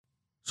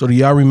So do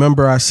y'all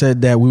remember I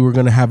said that we were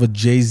going to have a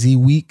Jay-Z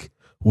week?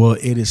 Well,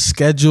 it is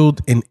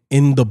scheduled and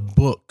in the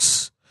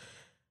books.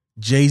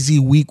 Jay-Z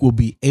week will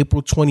be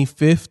April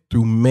 25th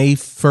through May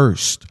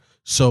 1st.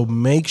 So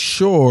make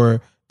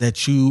sure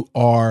that you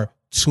are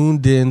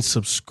tuned in,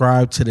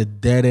 subscribe to the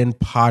Dead End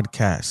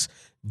Podcast.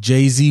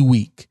 Jay-Z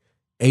week,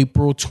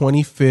 April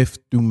 25th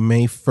through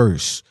May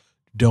 1st.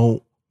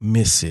 Don't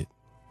miss it.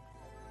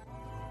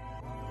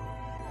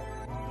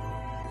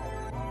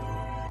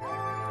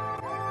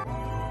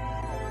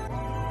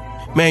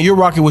 Man, you're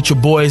rocking with your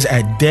boys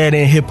at Dead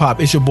End Hip Hop.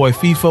 It's your boy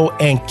FIFO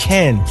and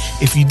Ken.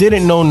 If you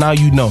didn't know, now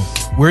you know.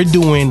 We're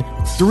doing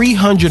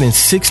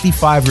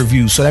 365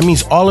 reviews. So that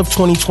means all of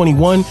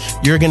 2021,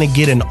 you're going to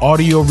get an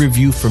audio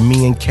review from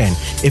me and Ken.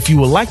 If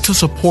you would like to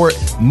support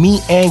me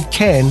and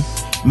Ken,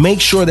 make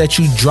sure that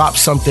you drop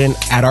something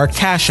at our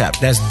Cash App.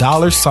 That's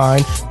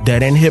 $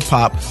 Dead End Hip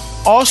Hop.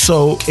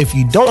 Also, if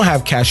you don't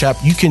have Cash App,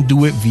 you can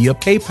do it via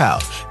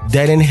PayPal,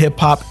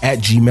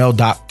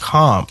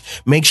 deadendhiphop@gmail.com.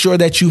 Make sure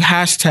that you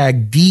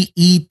hashtag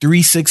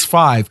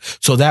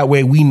DE365 so that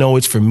way we know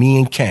it's for me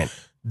and Ken.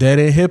 Dead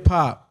End Hip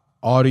Hop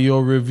audio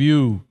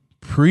review.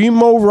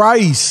 Premo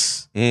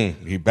Rice.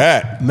 He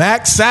back.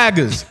 Mack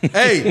Sagas.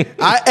 Hey,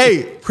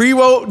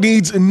 Premo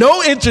needs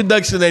no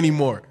introduction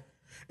anymore.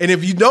 And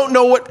if you don't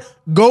know what,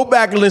 go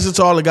back and listen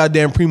to all the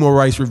goddamn Premo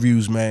Rice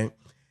reviews, man.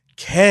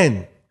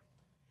 Ken.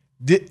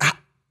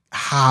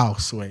 How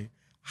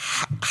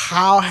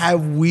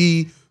have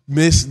we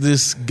missed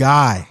this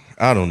guy?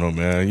 I don't know,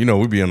 man. You know,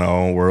 we be in our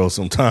own world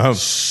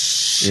sometimes.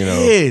 Shit. You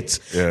know?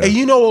 Yeah. And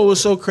you know what was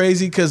so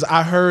crazy? Because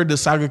I heard the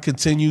saga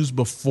continues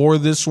before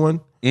this one.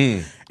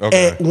 Okay.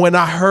 And when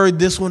I heard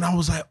this one, I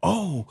was like,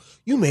 oh,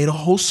 you made a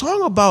whole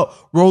song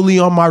about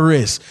Rollie on my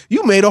wrist.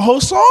 You made a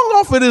whole song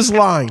off of this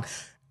line.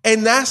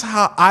 And that's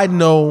how I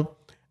know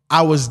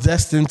I was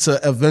destined to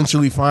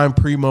eventually find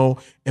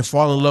Premo and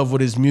fall in love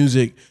with his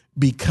music,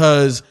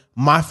 because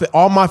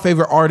all my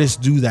favorite artists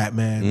do that,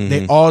 man. Mm-hmm.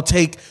 They all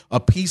take a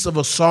piece of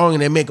a song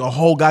and they make a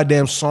whole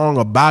goddamn song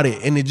about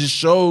it. And it just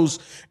shows,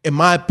 in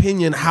my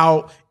opinion,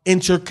 how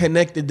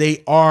interconnected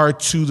they are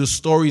to the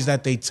stories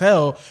that they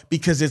tell,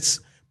 because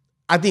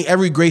I think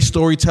every great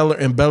storyteller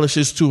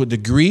embellishes to a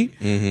degree,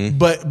 mm-hmm.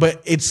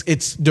 but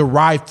it's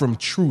derived from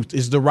truth.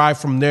 It's derived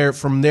from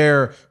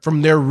their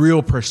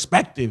real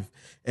perspective.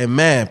 And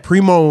man,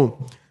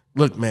 Premo,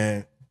 look,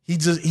 man, he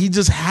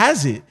just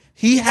has it.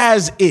 He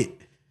has it.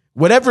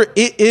 Whatever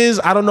it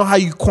is, I don't know how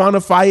you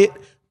quantify it,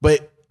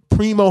 but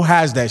Premo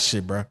has that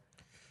shit, bro.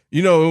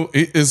 You know,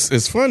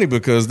 it's funny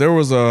because there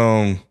was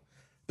a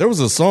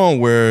song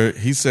where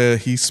he said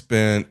he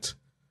spent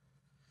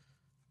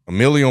 $1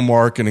 million on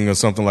marketing or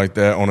something like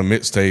that on a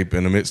mixtape,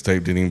 and the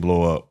mixtape didn't even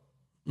blow up.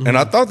 Mm-hmm. And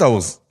I thought that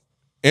was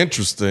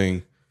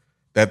interesting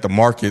that the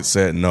market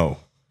said no.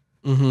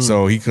 Mm-hmm.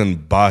 So he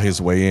couldn't buy his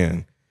way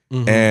in.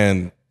 Mm-hmm.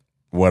 And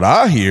what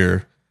I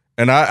hear,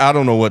 and I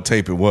don't know what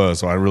tape it was,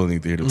 so I really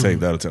need to hear the tape.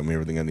 That'll tell me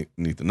everything I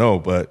need to know.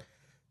 But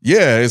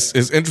yeah, it's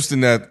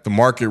interesting that the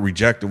market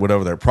rejected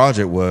whatever that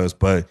project was,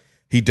 but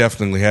he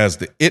definitely has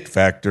the it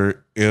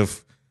factor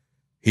if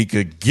he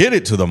could get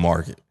it to the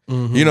market.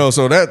 Mm-hmm. You know,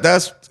 so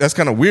that's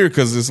kind of weird,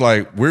 because it's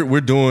like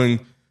we're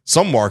doing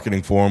some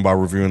marketing for him by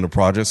reviewing the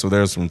project. So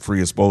there's some free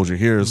exposure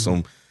here,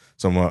 some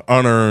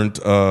unearned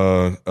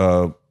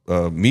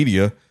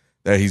media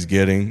that he's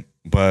getting.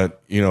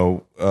 But you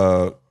know,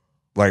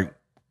 like,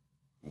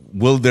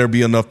 will there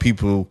be enough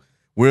people?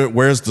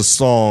 Where's the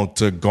song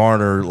to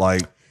garner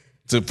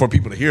for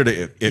people to hear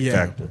the it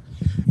factor?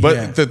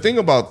 But the thing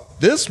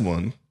about this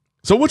one,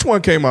 so which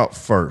one came out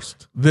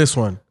first? This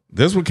one.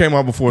 This one came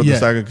out before the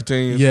saga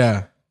continues?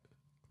 Yeah.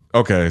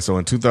 Okay, so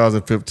in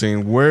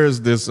 2015, where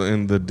is this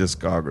in the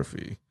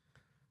discography?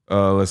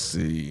 Let's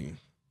see.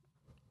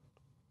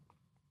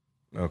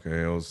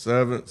 Okay, it was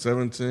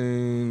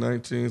 17,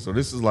 19. So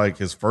this is like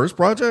his first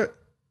project?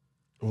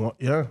 One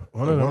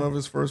of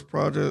his first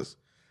projects.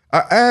 I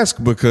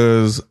ask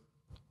because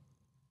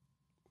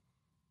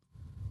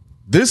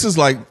this is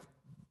like,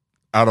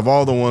 out of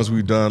all the ones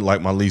we've done,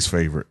 like my least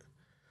favorite.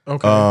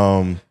 Okay.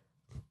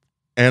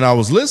 And I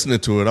was listening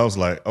to it. I was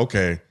like,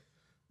 okay.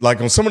 Like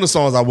on some of the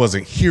songs, I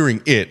wasn't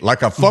hearing it.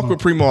 Like I fuck with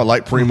Premo. I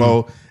like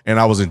Premo. And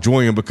I was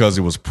enjoying it because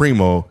it was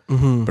Premo.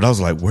 Mm-hmm. But I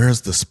was like,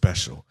 where's the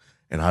special?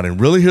 And I didn't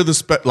really hear the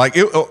special. Like,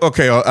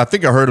 okay, I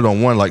think I heard it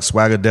on one, like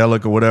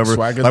Swagadelic or whatever.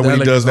 Like when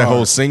he does that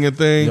whole singing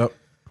thing. Yep.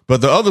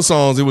 But the other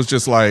songs, it was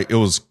just like, it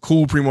was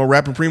cool Premo,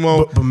 rapping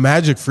Premo. But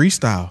Magic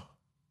Freestyle.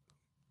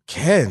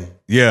 Ken.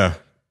 Yeah.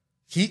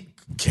 He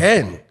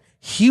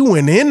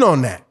went in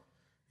on that.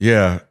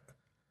 Yeah.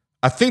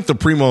 I think the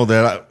Premo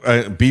that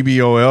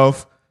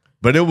BBOF,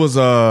 but it was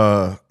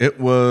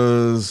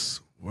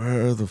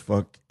where the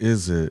fuck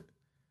is it?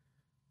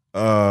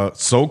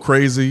 So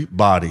Crazy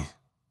Body.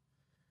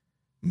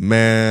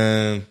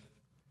 Man,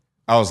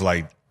 I was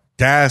like,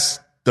 that's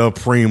the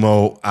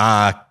Premo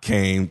I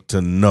came to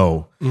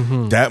know.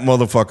 Mm-hmm. That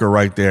motherfucker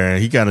right there.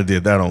 And he kind of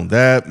did that on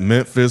that.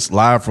 Memphis,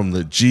 Live from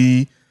the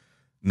G.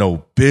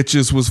 No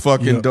Bitches was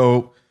fucking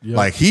dope. Yep.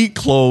 Like, he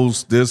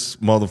closed this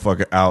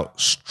motherfucker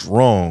out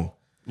strong.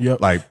 Yep.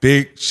 Like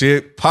big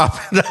shit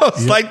popping. I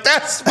was like,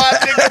 that's my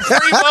nigga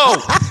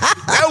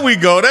Premo. There we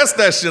go. That's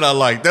that shit I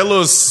like. That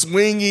little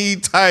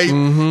swingy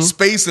type,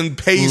 space and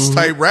pace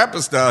type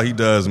rapper style he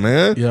does,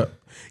 man. Yep.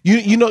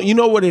 You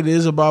know what it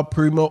is about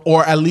Premo,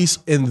 or at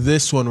least in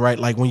this one, right?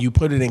 Like when you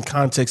put it in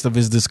context of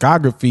his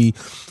discography,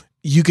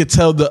 you could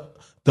tell the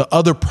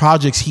other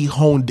projects he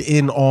honed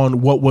in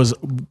on what was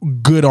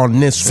good on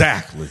this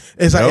Exactly. one.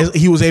 It's like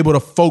he was able to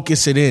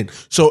focus it in.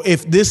 So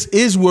if this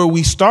is where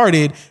we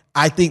started,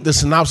 I think the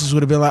synopsis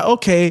would have been like,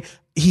 okay,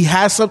 he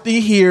has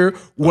something here.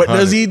 What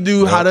does he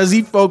do? How does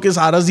he focus?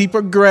 How does he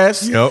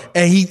progress?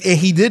 And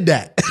he did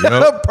that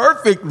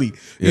perfectly.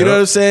 You know what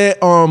I'm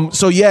saying?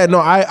 So yeah, no,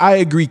 I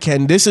agree,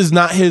 Ken. This is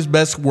not his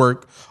best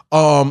work.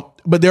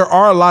 But there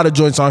are a lot of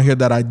joints on here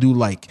that I do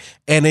like,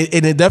 and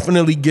it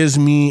definitely gives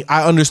me.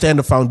 I understand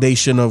the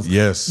foundation of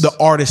the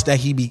artist that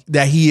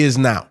he is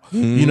now.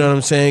 You know what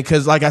I'm saying?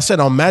 Because like I said,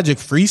 on Magic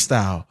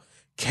Freestyle,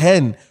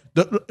 Ken,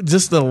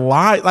 just the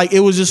line, like it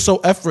was just so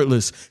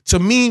effortless to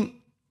me.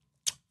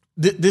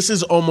 This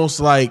is almost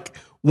like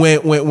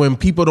when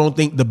people don't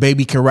think the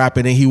baby can rap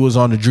it, and he was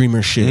on the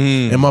Dreamer shit,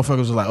 and motherfuckers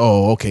was like,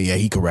 oh, okay, yeah,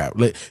 he can rap.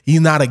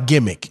 He's not a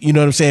gimmick. You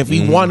know what I'm saying? If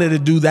he wanted to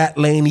do that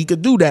lane, he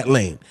could do that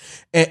lane.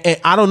 And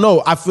I don't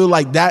know. I feel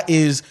like that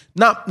is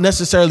not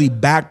necessarily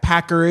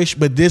backpacker-ish,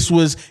 but this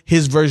was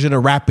his version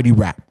of rapidy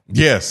rap.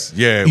 Yes,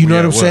 yeah. You know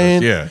what I'm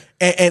saying? Yeah.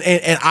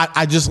 And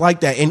I just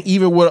like that. And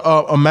even with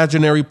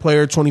Imaginary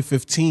Player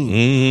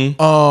 2015,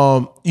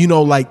 you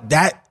know, like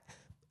that,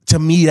 to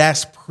me,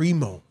 that's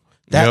Premo.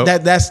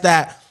 That's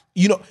that.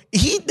 You know,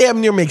 he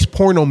damn near makes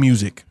porno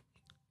music.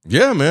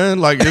 Yeah, man.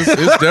 Like it's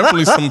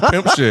definitely some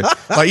pimp shit.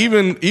 Like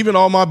even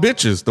All My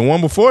Bitches, the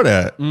one before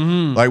that,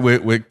 like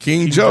with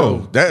King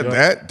Joe,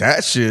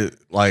 that shit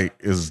like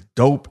is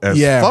dope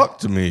as fuck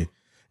to me.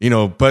 You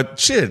know, but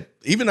shit,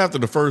 even after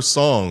the first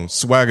song,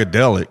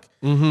 Swagadelic,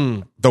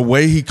 the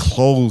way he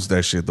closed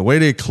that shit, the way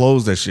they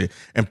closed that shit,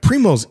 and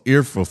Premo's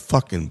ear for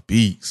fucking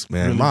beats,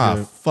 man. Really my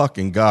good.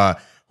 Fucking God,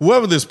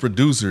 whoever this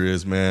producer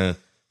is, man.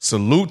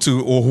 Salute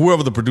to, or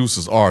whoever the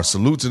producers are,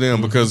 salute to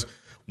them, because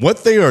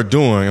what they are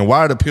doing and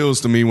why it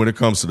appeals to me when it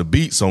comes to the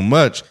beat so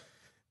much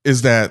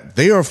is that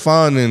they are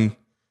finding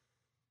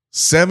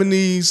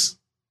 70s,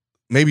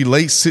 maybe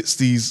late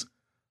 60s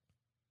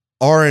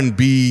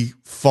R&B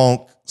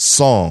funk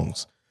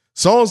songs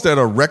that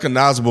are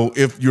recognizable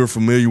if you're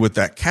familiar with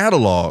that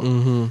catalog,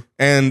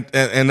 and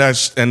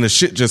the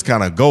shit just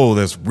kind of go.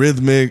 That's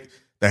rhythmic,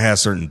 that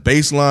has certain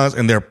bass lines,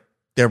 and they're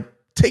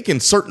taking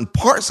certain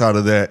parts out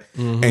of that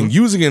and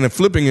using it and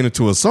flipping it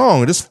into a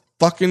song. It's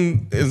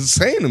fucking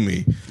insane to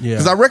me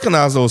because I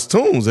recognize those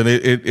tunes and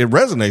it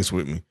resonates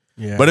with me.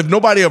 Yeah. But if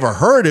nobody ever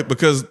heard it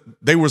because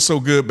they were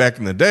so good back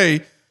in the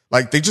day,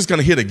 like they just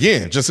gonna hit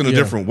again, just in a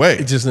different way.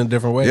 Just in a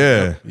different way.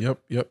 Yeah.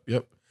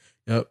 Yep.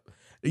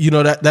 You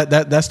know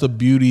that's the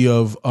beauty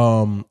of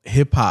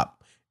hip hop.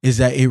 Is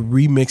that it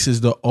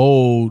remixes the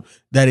old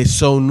that is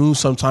so new.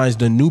 Sometimes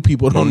the new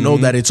people don't know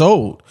that it's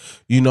old,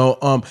 you know.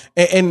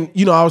 And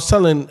you know, I was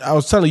telling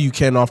you,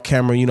 Ken, off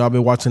camera. You know, I've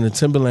been watching the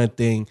Timberland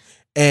thing,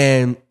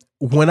 and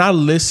when I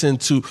listen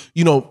to,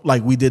 you know,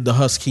 like we did the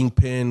Husk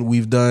Kingpin,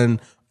 we've done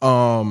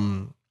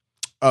Premo.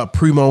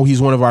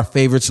 He's one of our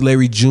favorites.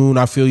 Larry June,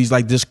 I feel he's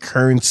like this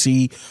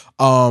Currency.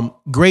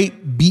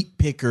 Great beat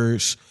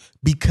pickers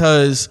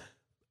because,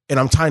 and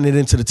I'm tying it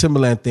into the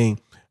Timberland thing.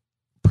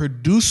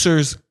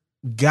 Producers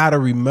gotta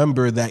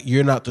remember that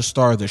you're not the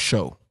star of the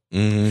show,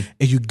 and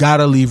you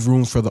gotta leave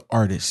room for the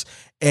artist.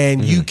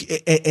 And you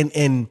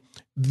and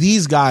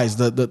these guys,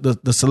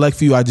 the select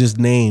few I just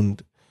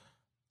named,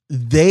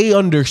 they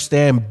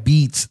understand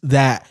beats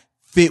that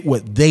fit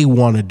what they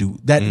want to do.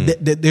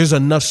 That there's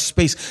enough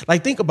space.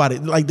 Like think about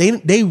it. Like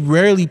they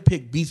rarely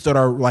pick beats that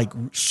are like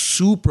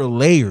super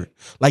layered,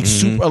 like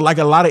super like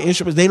a lot of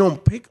instruments. They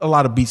don't pick a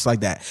lot of beats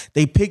like that.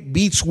 They pick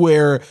beats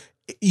where,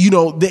 you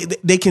know,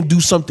 they can do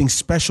something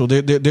special.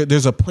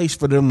 There's a place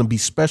for them to be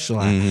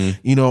specialized,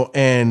 you know,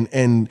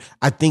 and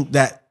I think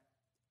that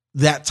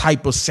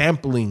type of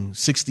sampling,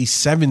 60s,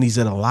 70s,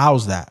 it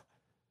allows that.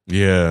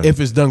 Yeah. If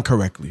it's done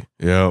correctly.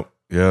 Yep.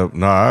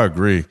 No, I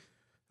agree.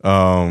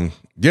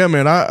 Yeah,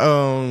 man,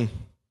 I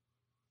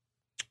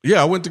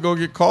went to go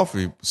get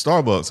coffee,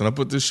 Starbucks, and I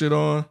put this shit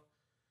on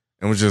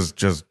and was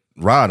just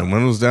riding,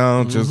 windows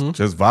down, just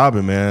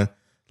vibing, man.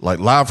 Like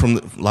live from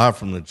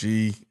the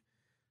G.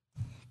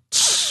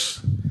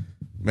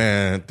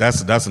 Man,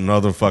 that's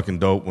another fucking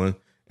dope one.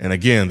 And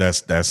again,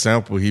 that's that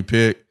sample he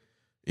picked.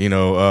 You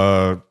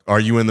know, Are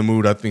You in the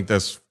Mood? I think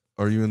that's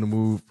Are You in the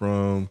Mood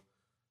from,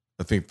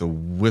 I think the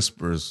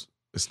Whispers.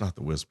 It's not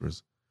the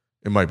Whispers.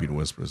 It might be the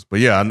Whispers. But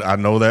yeah, I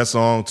know that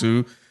song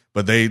too.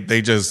 But they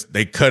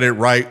cut it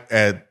right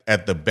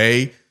at the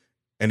bay,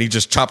 and he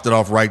just chopped it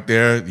off right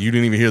there. You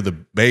didn't even hear the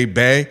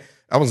bay.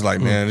 I was like,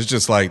 man, it's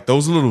just like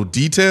those little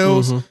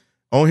details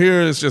on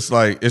here. It's just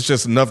like, it's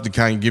just enough to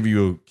kind of give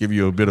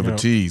you a bit of a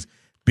tease.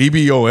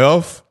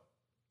 BBOF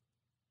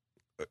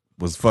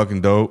was fucking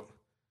dope.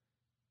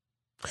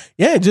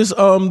 Yeah, just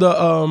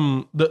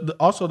the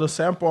also the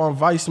sample on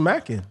Vice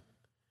Mackin.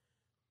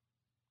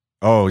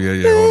 Oh,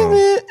 yeah. Hold on.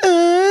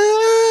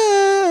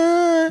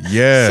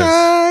 Yes.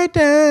 Side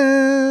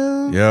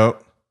down.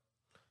 Yep.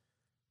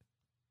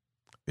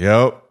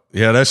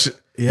 Yeah, that's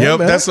Yeah,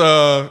 man. that's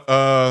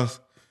Love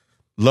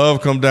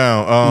Come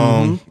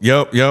Down.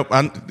 Yep.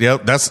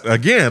 That's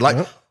again, like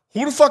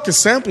who the fuck is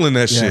sampling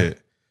that shit?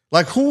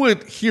 Like who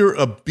would hear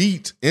a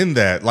beat in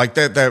that? Like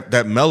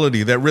that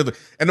melody, that rhythm.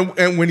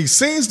 And when he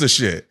sings the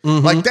shit,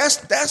 like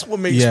that's what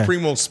makes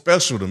Premo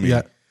special to me.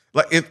 Yeah.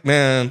 Like it,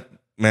 man,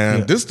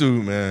 this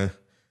dude, man.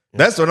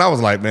 That's when I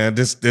was like, man,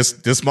 this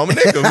my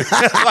nigga. Man. Like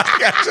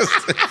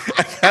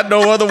I had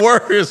no other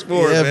words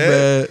for it,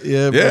 man.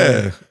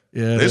 Yeah.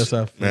 Yeah, that's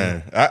how I feel.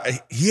 Man,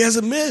 he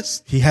hasn't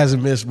missed. He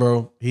hasn't missed,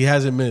 bro. He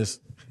hasn't missed.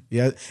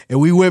 Yeah,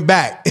 and we went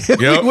back.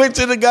 We went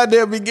to the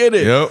goddamn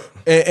beginning. Yep.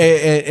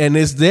 And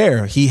it's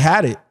there. He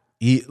had it.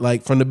 He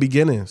like from the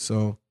beginning.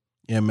 So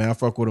yeah, man, I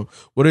fuck with him.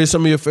 What are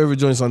some of your favorite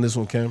joints on this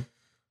one, Cam?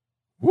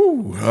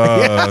 Woo.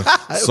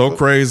 So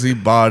Crazy,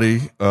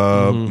 Body,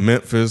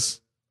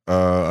 Memphis.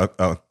 I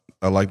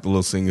like the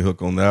little singing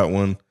hook on that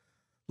one.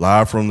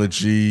 Live from the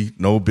G,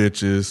 No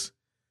Bitches,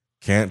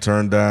 Can't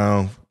Turn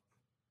Down,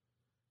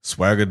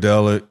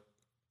 Swagadelic,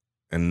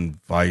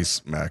 and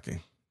Vice Macking.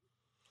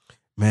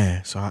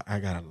 Man, so I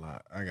got a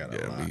lot. I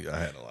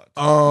had a lot.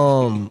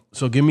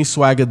 So give me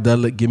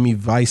Swagadelic, give me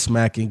Vice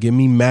Macking, give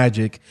me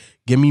Magic,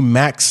 give me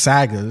Mack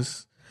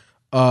Sagas,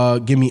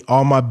 give me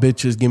All My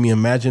Bitches, give me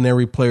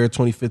Imaginary Player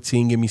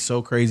 2015, give me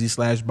So Crazy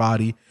 /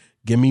 Body,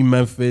 give me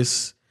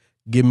Memphis,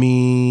 give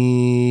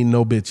me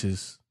No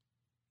Bitches.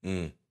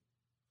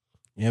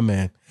 Yeah,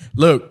 man.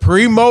 Look,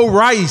 Premo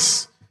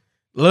Rice.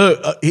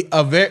 Look,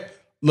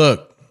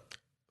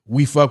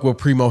 we fuck with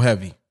Premo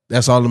heavy.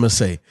 That's all I'm gonna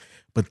say.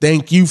 But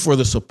thank you for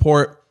the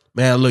support,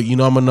 man. Look, you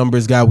know I'm a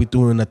numbers guy. We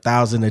doing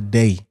 1,000 a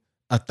day.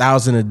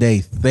 1,000 a day.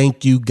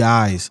 Thank you,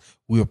 guys.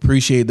 We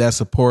appreciate that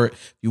support.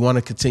 If you want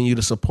to continue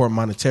to support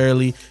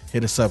monetarily,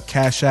 hit us up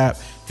Cash App,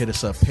 hit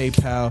us up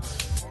PayPal.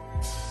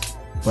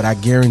 But I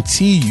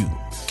guarantee you,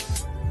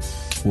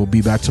 we'll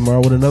be back tomorrow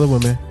with another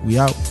one, man. We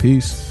out.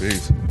 Peace.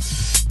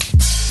 Peace.